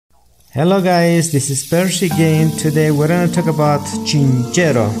Hello guys, this is Percy again. Today we're gonna talk about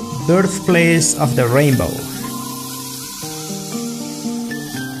Chinchero, birthplace of the rainbow.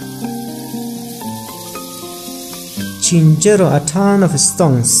 Chinchero, a town of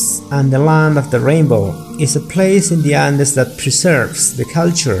stones and the land of the rainbow, is a place in the Andes that preserves the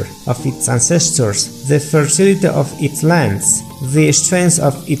culture of its ancestors, the fertility of its lands, the strength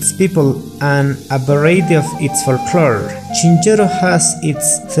of its people, and a variety of its folklore. Chinchero has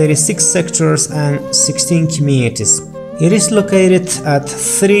its 36 sectors and 16 communities. It is located at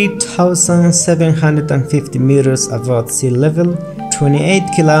 3,750 meters above sea level,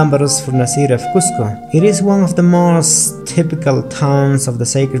 28 kilometers from the city of Cusco. It is one of the most typical towns of the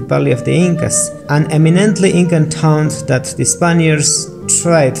Sacred Valley of the Incas, an eminently Incan town that the Spaniards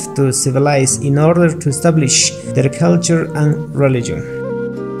tried to civilize in order to establish their culture and religion.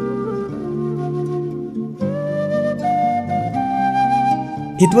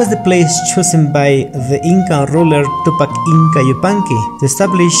 It was the place chosen by the Incan ruler Túpac Inca Yupanqui to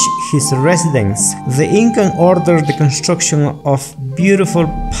establish his residence. The Incan ordered the construction of beautiful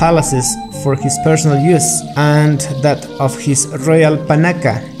palaces for his personal use and that of his royal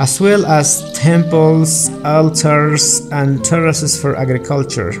panaca, as well as temples, altars, and terraces for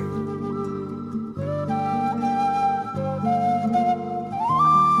agriculture.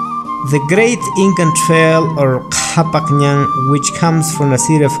 The Great Incan Trail, or which comes from the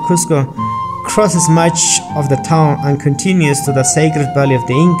city of Cusco, crosses much of the town and continues to the Sacred Valley of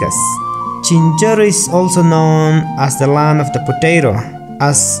the Incas. Chinchero is also known as the land of the potato,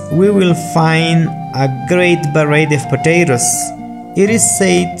 as we will find a great variety of potatoes. It is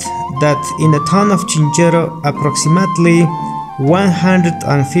said that in the town of Chinchero, approximately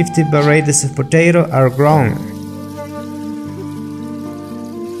 150 varieties of potato are grown.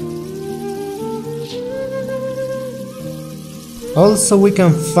 Also, we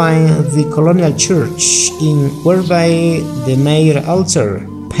can find the colonial church, in whereby the main altar,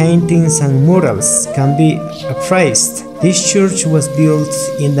 paintings and murals can be appraised. This church was built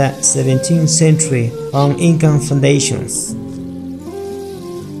in the 17th century on Incan foundations.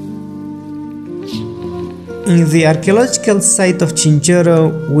 In the archaeological site of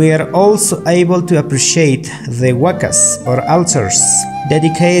Chinchero, we are also able to appreciate the huacas, or altars,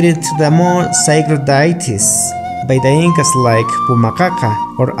 dedicated to the more sacred deities by the Incas, like Pumacaca,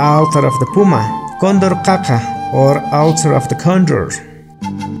 or altar of the Puma, Condorcaca, or altar of the Condor.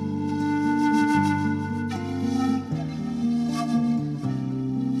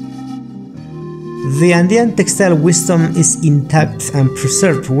 The Andean textile wisdom is intact and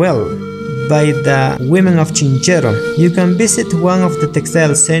preserved well by the women of Chinchero. You can visit one of the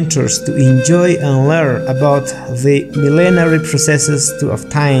textile centers to enjoy and learn about the millenary processes to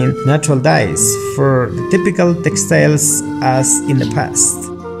obtain natural dyes for the typical textiles as in the past.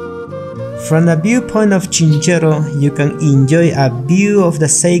 From the viewpoint of Chinchero, you can enjoy a view of the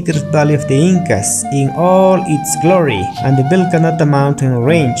Sacred Valley of the Incas in all its glory, and the Vilcanota mountain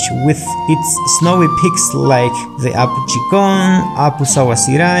range with its snowy peaks like the Apu Chicon, Apu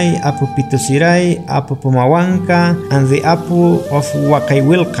Sawasiray, Apu Pitusiray, Apu Pumahuanca, and the Apu of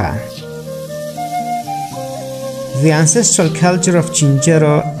Huacaywilca. The ancestral culture of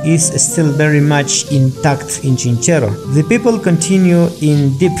Chinchero is still very much intact in Chinchero. The people continue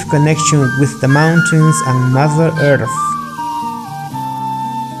in deep connection with the mountains and Mother Earth.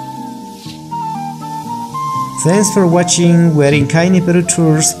 Thanks for watching. We're Inkayni Peru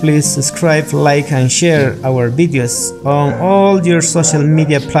Tours. Please subscribe, like, and share our videos on all your social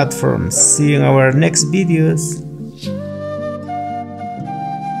media platforms. See you in our next videos.